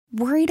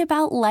Worried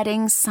about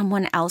letting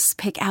someone else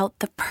pick out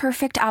the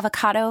perfect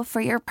avocado for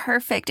your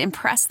perfect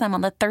impress them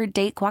on the third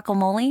date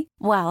guacamole?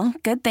 Well,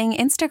 good thing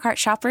Instacart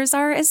shoppers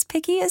are as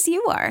picky as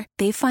you are.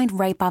 They find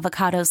ripe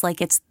avocados like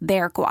it's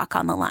their guac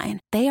on the line.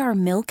 They are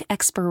milk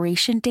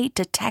expiration date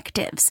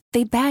detectives.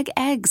 They bag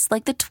eggs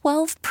like the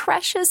 12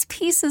 precious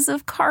pieces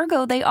of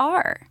cargo they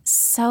are.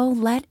 So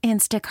let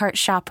Instacart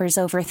shoppers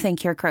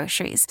overthink your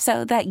groceries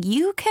so that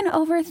you can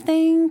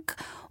overthink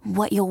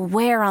what you'll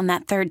wear on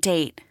that third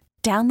date.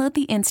 Download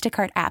the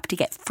Instacart app to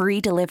get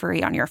free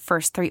delivery on your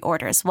first 3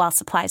 orders while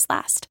supplies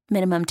last.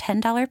 Minimum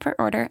 $10 per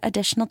order.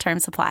 Additional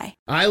terms apply.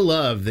 I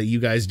love that you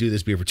guys do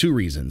this beer for 2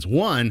 reasons.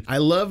 One, I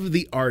love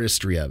the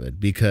artistry of it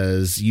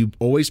because you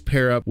always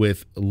pair up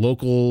with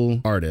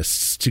local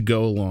artists to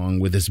go along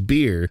with this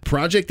beer.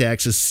 Project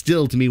X is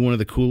still, to me, one of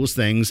the coolest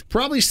things,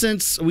 probably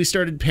since we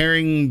started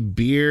pairing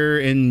beer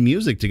and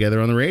music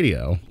together on the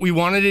radio. We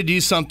wanted to do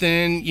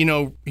something,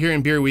 here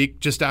in Beer Week,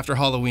 just after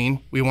Halloween.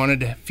 We wanted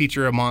to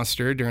feature a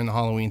monster during the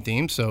Halloween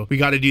theme, so we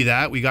got to do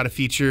that. We got to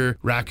feature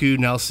Raku,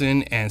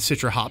 Nelson, and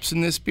Citra hops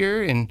in this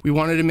beer, and we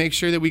wanted to make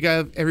sure that we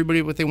got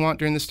everybody what they want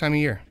during this time of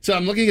year. So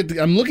I'm looking at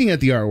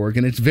the artwork,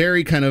 and it's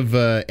very kind of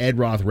Ed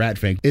Roth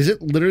Ratfink. Is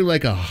it literally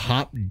like a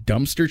hop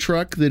dumpster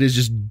truck that is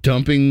just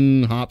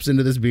dumping hops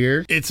into this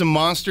beer? It's a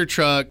monster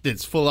truck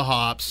that's full of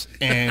hops,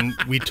 and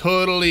we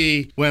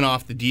totally went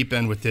off the deep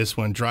end with this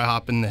one, dry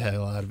hopping the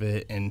hell out of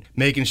it and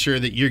making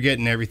sure that you're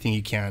getting everything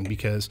you can,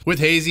 because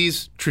with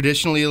hazies,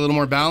 traditionally a little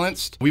more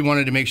balanced, we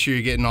wanted to make sure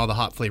you're getting all the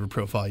hop flavor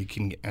profile you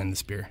can get in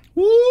this beer.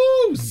 Woo!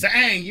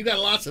 Zang! You got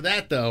lots of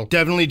that, though.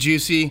 Definitely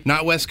juicy,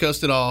 not West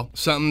Coast at all.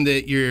 Something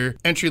that your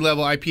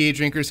entry-level IPA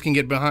drinkers can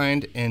get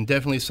behind, and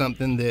definitely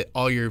something that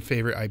all your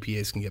favorite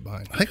IPAs can get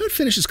behind. I think it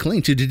finishes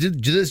clean, too.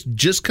 Did this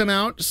just come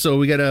out, so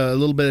we got a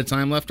little bit of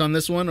time left on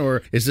this one,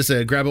 or is this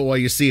a grab it while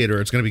you see it, or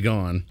it's going to be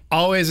gone?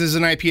 Always as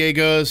an IPA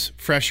goes,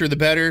 fresher the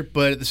better,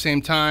 but at the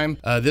same time,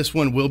 this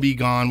one will be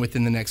gone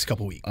within the next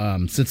couple weeks.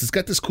 Since it's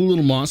got this cool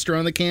little monster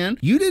on the can,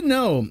 you didn't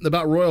know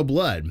about Royal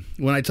Blood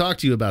when I talked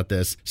to you about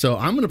this, so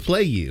I'm going to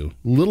play you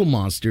Little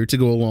Monster to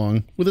go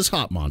along with this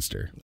hot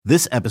monster.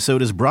 This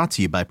episode is brought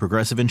to you by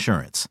Progressive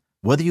Insurance.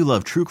 Whether you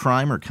love true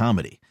crime or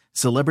comedy,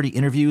 celebrity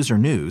interviews or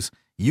news,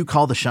 you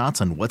call the shots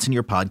on what's in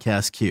your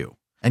podcast queue.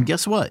 And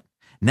guess what?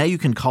 Now you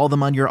can call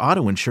them on your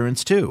auto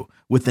insurance too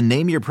with the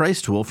Name Your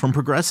Price tool from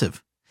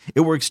Progressive.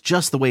 It works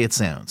just the way it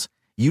sounds.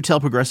 You tell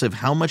Progressive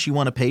how much you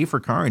want to pay for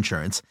car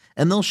insurance,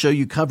 and they'll show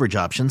you coverage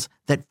options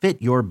that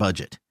fit your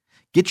budget.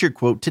 Get your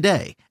quote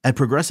today at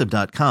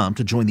Progressive.com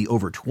to join the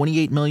over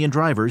 28 million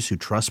drivers who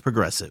trust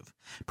Progressive.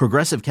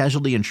 Progressive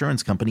Casualty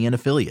Insurance Company and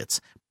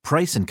Affiliates.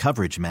 Price and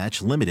coverage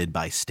match limited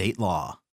by state law.